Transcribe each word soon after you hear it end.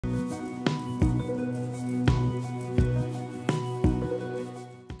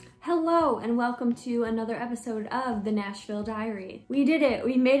and welcome to another episode of the Nashville Diary. We did it!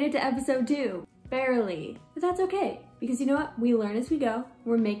 We made it to episode 2. Barely. But that's okay, because you know what? We learn as we go.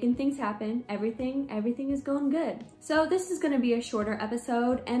 We're making things happen. Everything is going good. So this is going to be a shorter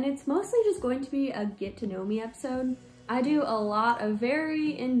episode, and it's mostly just going to be a get to know me episode. I do a lot of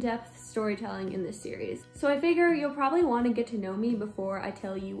very in-depth storytelling in this series, so I figure you'll probably want to get to know me before I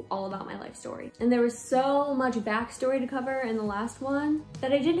tell you all about my life story. And there was so much backstory to cover in the last one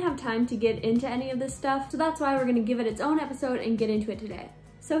that I didn't have time to get into any of this stuff, so that's why we're going to give it its own episode and get into it today.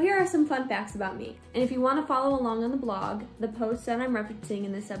 So here are some fun facts about me. And if you want to follow along on the blog, the post that I'm referencing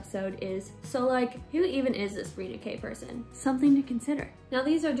in this episode is, so like, who even is this Brina Kay person? Something to consider. Now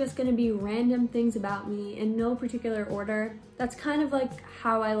these are just going to be random things about me in no particular order. That's kind of like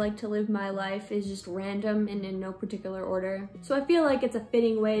how I like to live my life, is just random and in no particular order. So I feel like it's a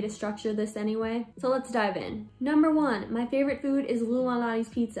fitting way to structure this anyway. So let's dive in. Number 1, my favorite food is Lou Malnati's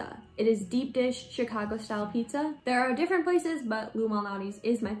pizza. It is deep dish Chicago style pizza. There are different places, but Lou Malnati's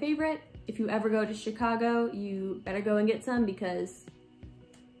is my favorite. If you ever go to Chicago, you better go and get some because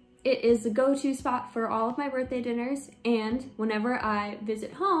it is the go-to spot for all of my birthday dinners, and whenever I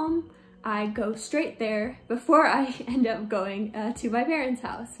visit home, I go straight there before I end up going to my parents'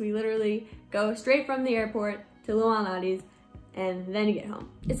 house. We literally go straight from the airport to Lou Malnati's and then get home.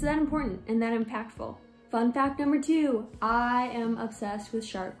 It's that important and that impactful. Fun fact number 2, I am obsessed with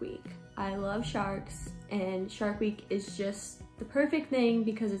Shark Week. I love sharks, and Shark Week is just the perfect thing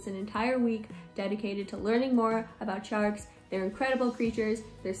because it's an entire week dedicated to learning more about sharks. They're incredible creatures.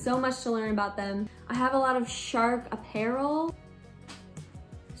 There's so much to learn about them. I have a lot of shark apparel.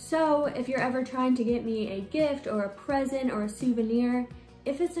 So if you're ever trying to get me a gift or a present or a souvenir,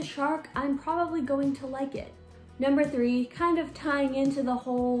 if it's a shark, I'm probably going to like it. Number 3, kind of tying into the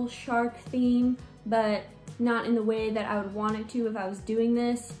whole shark theme, but not in the way that I would want it to if I was doing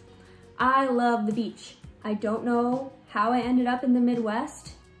this. I love the beach. I don't know how I ended up in the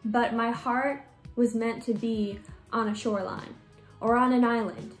Midwest, but my heart was meant to be on a shoreline or on an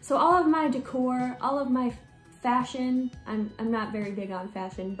island. So all of my decor, all of my fashion, I'm not very big on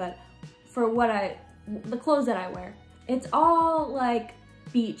fashion, but for the clothes that I wear, it's all like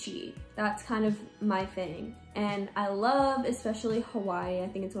beachy. That's kind of my thing. And I love especially Hawaii. I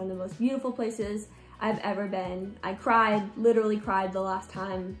think it's one of the most beautiful places I've ever been. I cried, literally cried the last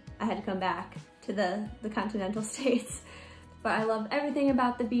time I had to come back to the continental states. But I love everything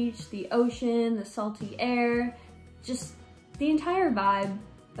about the beach, the ocean, the salty air, just the entire vibe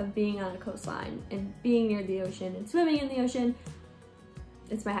of being on a coastline and being near the ocean and swimming in the ocean.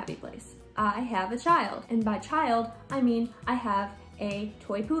 It's my happy place. I have a child, and by child, I mean I have a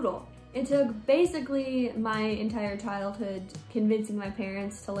toy poodle. It took basically my entire childhood convincing my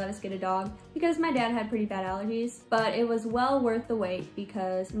parents to let us get a dog because my dad had pretty bad allergies, but it was well worth the wait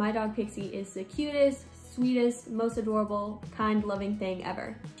because my dog Pixie is the cutest, sweetest, most adorable, kind, loving thing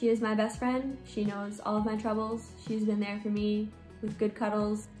ever. She is my best friend. She knows all of my troubles. She's been there for me with good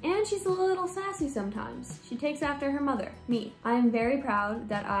cuddles, and she's a little sassy sometimes. She takes after her mother, me. I am very proud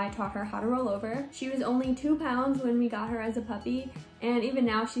that I taught her how to roll over. She was only 2 pounds when we got her as a puppy, and even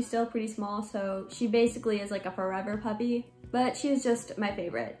now she's still pretty small, so she basically is like a forever puppy, but she is just my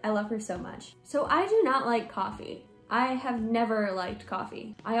favorite. I love her so much. So I do not like coffee. I have never liked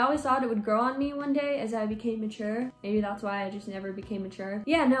coffee. I always thought it would grow on me one day as I became mature. Maybe that's why I just never became mature.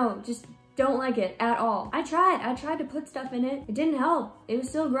 Yeah, no, just don't like it at all. I tried to put stuff in it. It didn't help. It was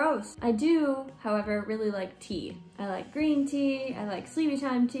still gross. I do, however, really like tea. I like green tea, I like sleepy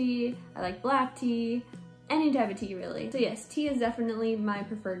time tea, I like black tea, any type of tea really. So yes, tea is definitely my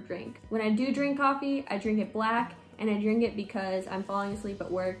preferred drink. When I do drink coffee, I drink it black, and I drink it because I'm falling asleep at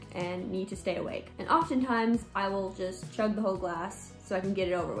work and need to stay awake. And oftentimes I will just chug the whole glass so I can get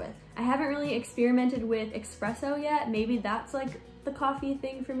it over with. I haven't really experimented with espresso yet. Maybe that's like the coffee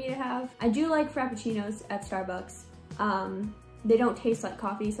thing for me to have. I do like frappuccinos at Starbucks. They don't taste like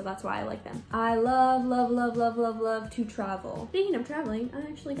coffee, so that's why I like them. I love, love, love, love, love, love to travel. Speaking of traveling, I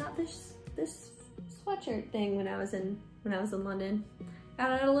actually got this sweatshirt thing when I was in London.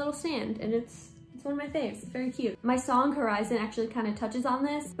 Got it at a little stand, and it's one of my faves. It's very cute. My song Horizon actually kind of touches on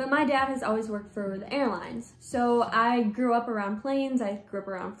this, but my dad has always worked for the airlines. So I grew up around planes, I grew up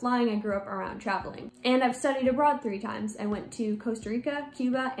around flying, I grew up around traveling. And I've studied abroad 3 times. I went to Costa Rica,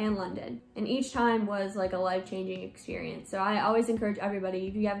 Cuba, and London. And each time was like a life-changing experience. So I always encourage everybody,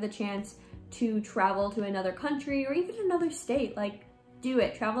 if you have the chance to travel to another country or even another state, like do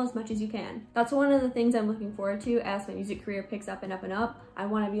it. Travel as much as you can. That's one of the things I'm looking forward to as my music career picks up and up and up. I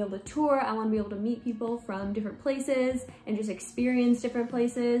want to be able to tour. I want to be able to meet people from different places and just experience different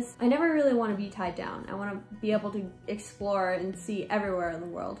places. I never really want to be tied down. I want to be able to explore and see everywhere in the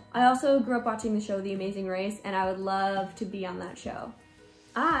world. I also grew up watching the show The Amazing Race, and I would love to be on that show.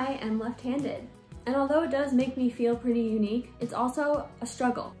 I am left-handed. And although it does make me feel pretty unique, it's also a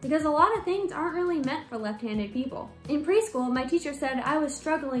struggle because a lot of things aren't really meant for left-handed people. In preschool, my teacher said I was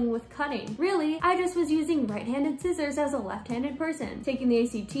struggling with cutting. Really, I just was using right-handed scissors as a left-handed person. Taking the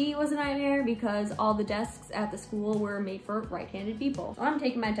ACT was a nightmare because all the desks at the school were made for right-handed people. So I'm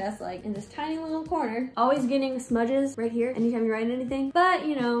taking my test like in this tiny little corner, always getting smudges right here anytime you write anything, but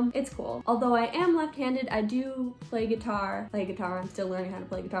you know, it's cool. Although I am left-handed, I do play guitar, I'm still learning how to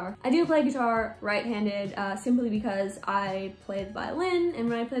play guitar. I do play guitar right-handed simply because I play the violin, and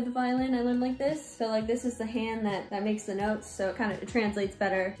when I play the violin I learn like this. So like this is the hand that makes the notes, so it kind of translates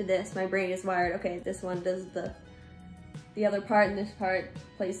better to this. My brain is wired, okay, this one does the other part and this part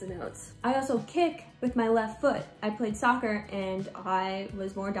plays the notes. I also kick with my left foot. I played soccer and I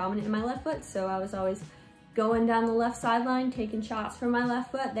was more dominant in my left foot, so I was always going down the left sideline, taking shots from my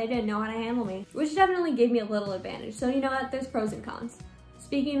left foot. They didn't know how to handle me, which definitely gave me a little advantage. So you know what, there's pros and cons.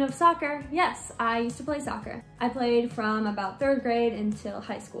 Speaking of soccer, yes, I used to play soccer. I played from about 3rd grade until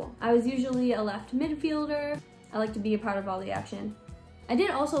high school. I was usually a left midfielder. I like to be a part of all the action. I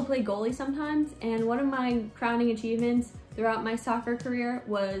did also play goalie sometimes, and one of my crowning achievements throughout my soccer career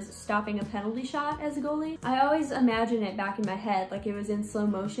was stopping a penalty shot as a goalie. I always imagine it back in my head like it was in slow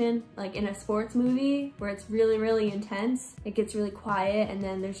motion, like in a sports movie where it's really, really intense. It gets really quiet and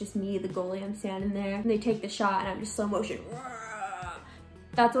then there's just me, the goalie, I'm standing there, and they take the shot and I'm just slow motion.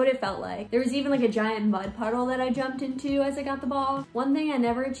 That's what it felt like. There was even like a giant mud puddle that I jumped into as I got the ball. One thing I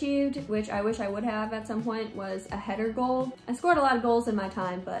never achieved, which I wish I would have at some point, was a header goal. I scored a lot of goals in my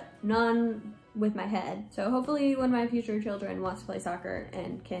time, but none with my head. So hopefully one of my future children wants to play soccer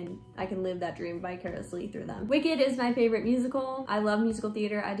and I can live that dream vicariously through them. Wicked is my favorite musical. I love musical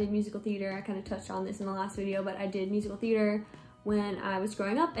theater. I did musical theater. I kind of touched on this in the last video, but I did musical theater when I was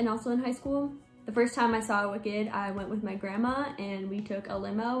growing up and also in high school. The first time I saw Wicked, I went with my grandma and we took a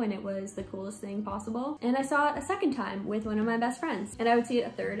limo and it was the coolest thing possible. And I saw it a second time with one of my best friends. And I would see it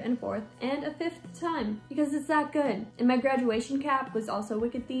a 3rd and 4th and a 5th time because it's that good. And my graduation cap was also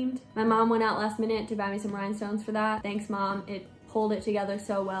Wicked themed. My mom went out last minute to buy me some rhinestones for that. Thanks, Mom. It pulled it together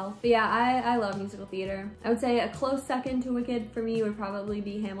so well. But yeah, I love musical theater. I would say a close second to Wicked for me would probably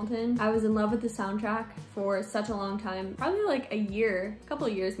be Hamilton. I was in love with the soundtrack for such a long time, probably like a couple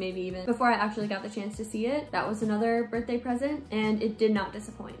of years maybe even, before I actually got the chance to see it. That was another birthday present and it did not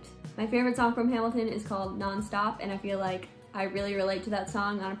disappoint. My favorite song from Hamilton is called Non-Stop, and I feel like I really relate to that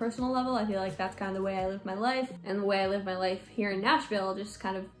song on a personal level. I feel like that's kind of the way I live my life, and the way I live my life here in Nashville, just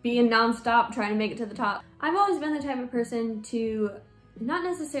kind of being non-stop, trying to make it to the top. I've always been the type of person to not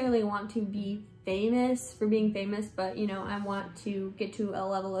necessarily want to be famous for being famous, but you know, I want to get to a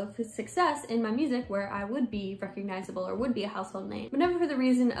level of success in my music where I would be recognizable or would be a household name, but never for the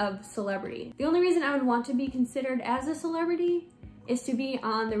reason of celebrity. The only reason I would want to be considered as a celebrity is to be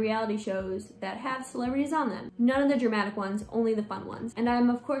on the reality shows that have celebrities on them. None of the dramatic ones, only the fun ones. And I'm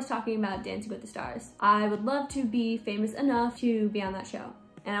of course talking about Dancing with the Stars. I would love to be famous enough to be on that show.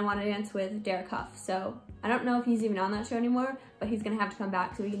 And I want to dance with Derek Huff. So I don't know if he's even on that show anymore, but he's gonna have to come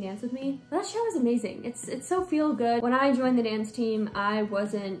back so he can dance with me. But that show is amazing. It's so feel good. When I joined the dance team, I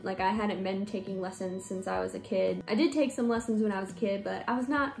hadn't been taking lessons since I was a kid. I did take some lessons when I was a kid, but I was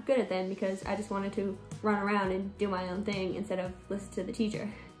not good at them because I just wanted to run around and do my own thing instead of listen to the teacher.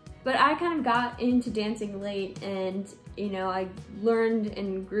 But I kind of got into dancing late, and you know, I learned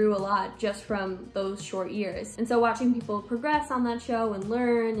and grew a lot just from those short years. And so watching people progress on that show and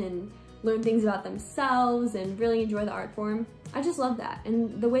learn things about themselves and really enjoy the art form, I just love that.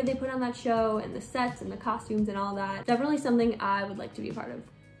 And the way they put on that show and the sets and the costumes and all that, definitely something I would like to be a part of.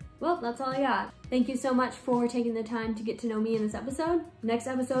 Well, that's all I got. Thank you so much for taking the time to get to know me in this episode. Next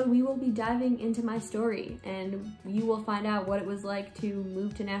episode, we will be diving into my story, and you will find out what it was like to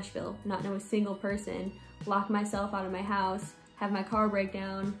move to Nashville, not know a single person, lock myself out of my house, have my car break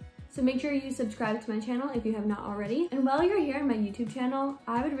down. So make sure you subscribe to my channel if you have not already. And while you're here on my YouTube channel,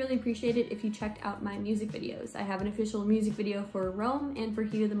 I would really appreciate it if you checked out my music videos. I have an official music video for Rome and for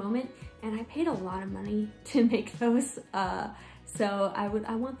Heat of the Moment, and I paid a lot of money to make those. So I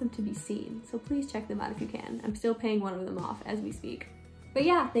want them to be seen. So please check them out if you can. I'm still paying one of them off as we speak. But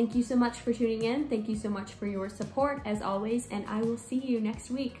yeah, thank you so much for tuning in. Thank you so much for your support as always, and I will see you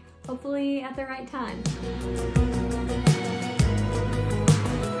next week, hopefully at the right time.